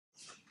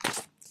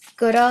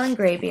Goodall and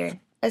Greybeard,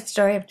 A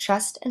Story of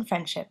Trust and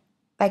Friendship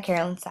by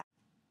Carolyn Sachs.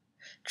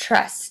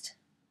 Trust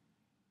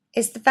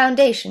is the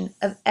foundation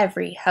of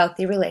every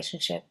healthy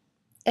relationship.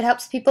 It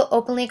helps people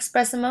openly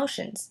express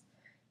emotions.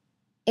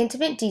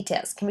 Intimate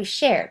details can be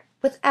shared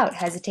without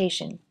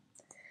hesitation.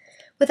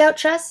 Without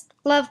trust,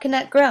 love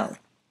cannot grow.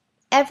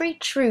 Every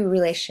true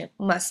relationship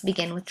must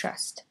begin with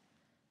trust.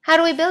 How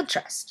do we build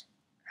trust?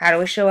 How do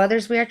we show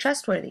others we are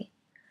trustworthy?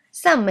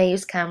 Some may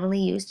use commonly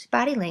used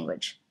body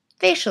language,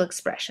 facial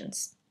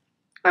expressions,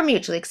 or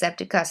mutually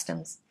accepted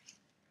customs.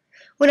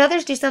 When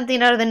others do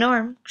something out of the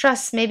norm,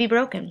 trust may be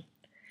broken.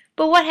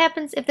 But what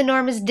happens if the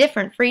norm is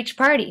different for each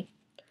party?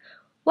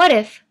 What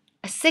if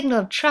a signal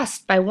of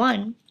trust by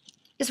one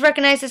is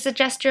recognized as a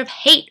gesture of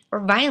hate or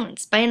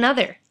violence by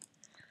another?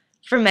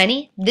 For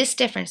many, this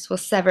difference will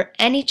sever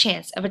any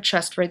chance of a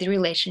trustworthy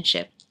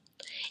relationship.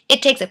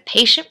 It takes a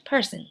patient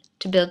person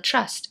to build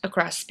trust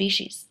across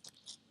species.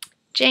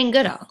 Jane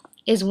Goodall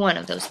is one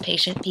of those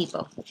patient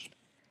people.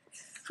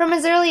 From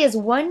as early as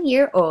 1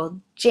 year old,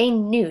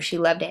 Jane knew she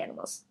loved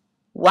animals.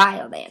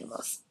 Wild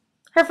animals.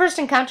 Her first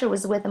encounter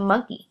was with a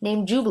monkey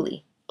named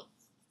Jubilee.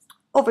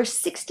 Over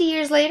 60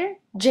 years later,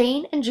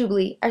 Jane and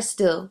Jubilee are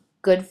still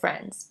good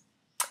friends.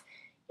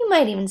 You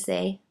might even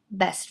say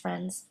best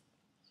friends.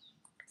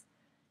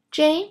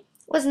 Jane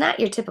was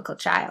not your typical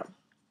child.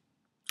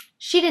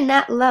 She did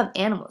not love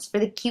animals for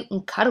the cute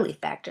and cuddly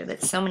factor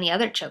that so many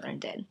other children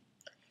did.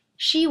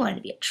 She wanted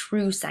to be a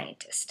true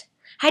scientist.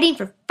 Hiding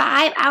for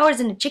 5 hours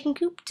in a chicken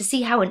coop to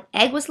see how an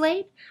egg was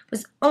laid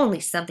was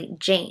only something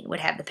Jane would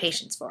have the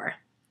patience for.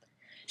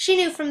 She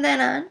knew from then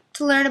on,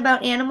 to learn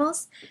about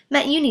animals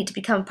meant you need to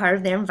become a part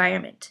of their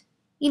environment.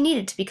 You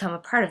needed to become a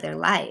part of their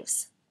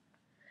lives.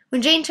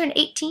 When Jane turned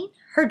 18,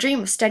 her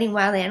dream of studying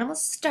wild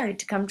animals started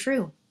to come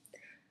true.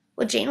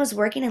 While Jane was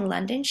working in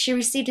London, she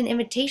received an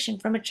invitation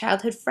from a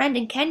childhood friend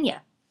in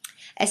Kenya.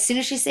 As soon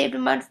as she saved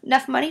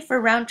enough money for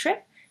a round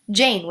trip,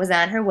 Jane was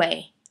on her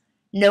way.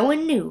 No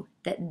one knew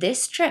that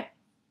this trip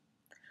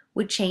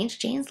would change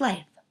Jane's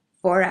life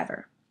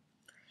forever.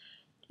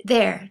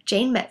 There,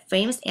 Jane met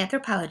famous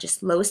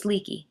anthropologist Lois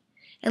Leakey,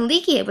 and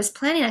Leakey was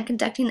planning on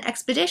conducting an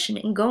expedition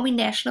in Gombe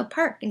National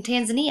Park in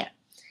Tanzania.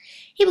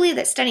 He believed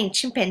that studying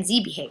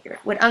chimpanzee behavior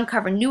would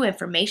uncover new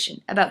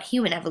information about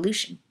human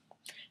evolution.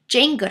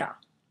 Jane Goodall,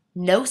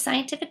 no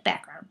scientific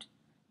background,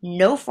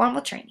 no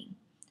formal training,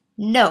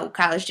 no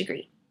college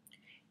degree.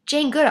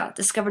 Jane Goodall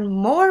discovered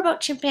more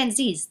about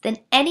chimpanzees than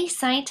any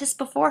scientist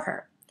before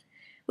her.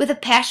 With a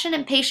passion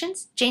and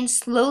patience, Jane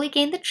slowly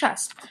gained the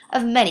trust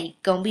of many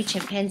Gombe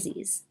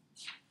chimpanzees.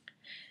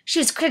 She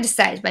was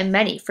criticized by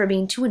many for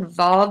being too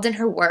involved in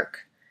her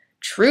work.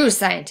 True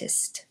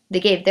scientists, they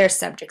gave their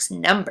subjects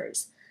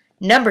numbers.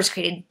 Numbers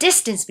created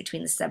distance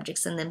between the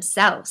subjects and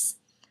themselves.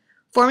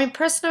 Forming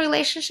personal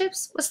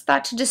relationships was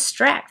thought to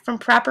distract from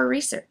proper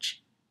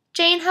research.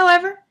 Jane,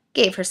 however,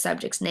 gave her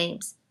subjects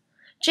names.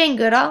 Jane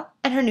Goodall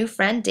and her new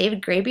friend David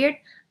Greybeard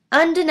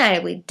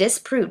undeniably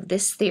disproved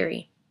this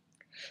theory.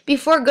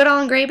 Before Goodall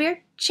and Greybeard,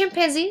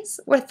 chimpanzees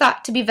were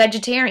thought to be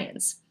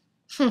vegetarians.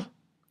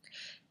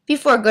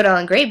 Before Goodall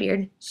and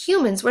Greybeard,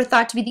 humans were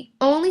thought to be the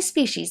only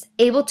species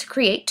able to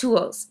create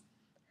tools.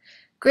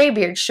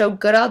 Greybeard showed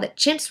Goodall that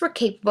chimps were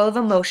capable of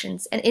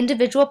emotions and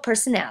individual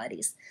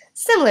personalities,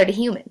 similar to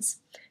humans.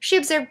 She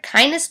observed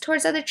kindness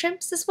towards other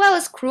chimps as well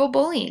as cruel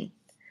bullying.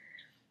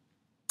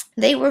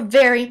 They were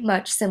very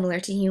much similar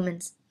to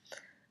humans.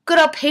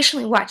 Goodall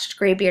patiently watched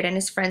Greybeard and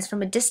his friends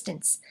from a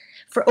distance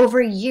for over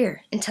a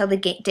year until the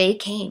day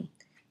came.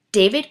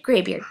 David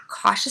Greybeard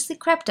cautiously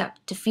crept up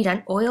to feed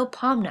on oiled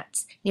palm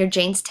nuts near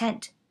Jane's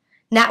tent.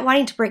 Not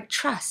wanting to break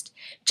trust,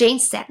 Jane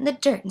sat in the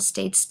dirt and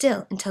stayed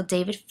still until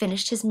David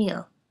finished his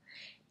meal.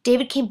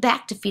 David came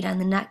back to feed on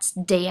the nuts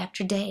day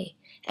after day,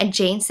 and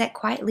Jane sat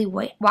quietly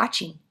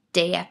watching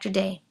day after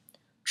day.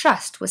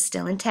 Trust was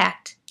still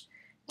intact.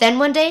 Then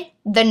one day,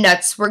 the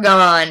nuts were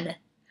gone.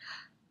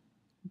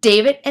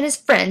 David and his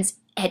friends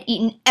had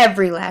eaten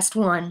every last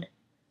one.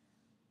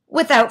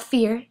 Without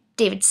fear,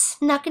 David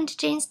snuck into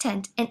Jane's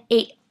tent and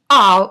ate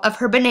all of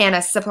her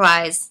banana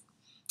supplies.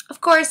 Of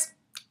course,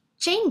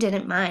 Jane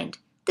didn't mind.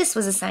 This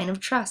was a sign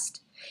of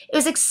trust. It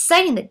was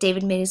exciting that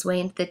David made his way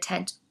into the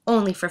tent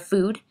only for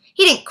food.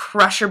 He didn't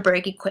crush or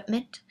break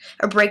equipment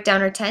or break down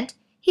her tent.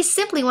 He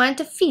simply wanted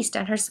to feast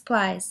on her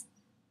supplies.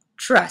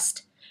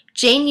 Trust.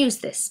 Jane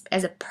used this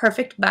as a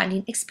perfect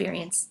bonding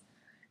experience.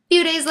 A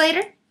few days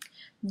later,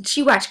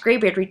 she watched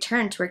Greybeard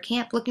return to her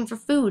camp looking for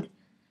food.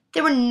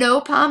 There were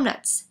no palm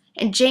nuts,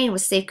 and Jane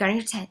was safeguarding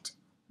her tent.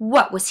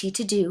 What was he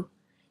to do?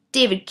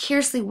 David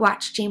curiously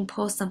watched Jane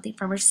pull something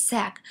from her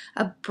sack,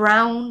 a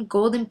brown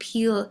golden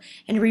peel,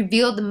 and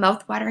revealed the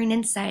mouth-watering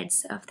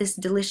insides of this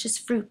delicious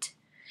fruit.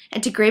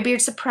 And to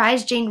Greybeard's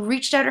surprise, Jane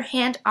reached out her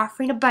hand,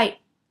 offering a bite.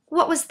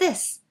 What was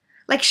this?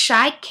 Like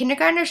shy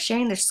kindergartners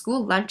sharing their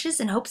school lunches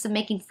in hopes of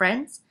making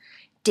friends,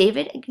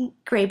 David and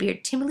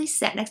Greybeard timidly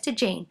sat next to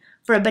Jane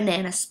for a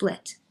banana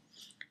split.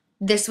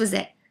 This was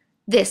it.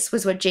 This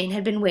was what Jane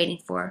had been waiting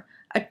for,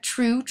 a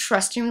true,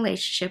 trusting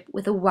relationship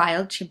with a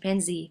wild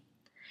chimpanzee.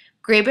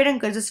 Greybeard and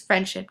Goodall's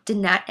friendship did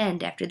not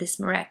end after this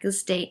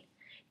miraculous date.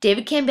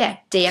 David came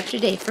back day after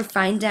day for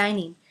fine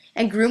dining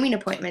and grooming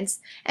appointments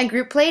and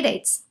group play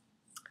dates.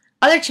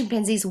 Other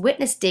chimpanzees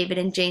witnessed David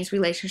and Jane's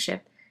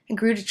relationship and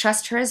grew to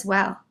trust her as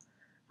well.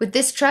 With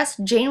this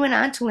trust, Jane went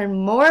on to learn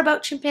more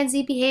about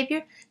chimpanzee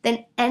behavior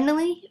than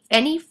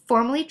any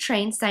formally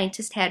trained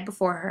scientist had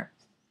before her.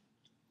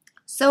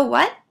 So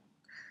what?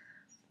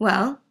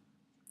 Well,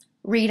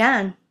 read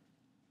on.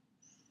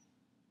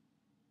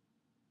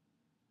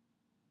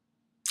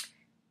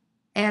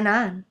 And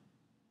on.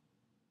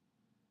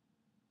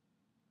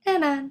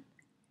 And on.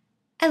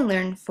 And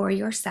learn for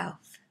yourself.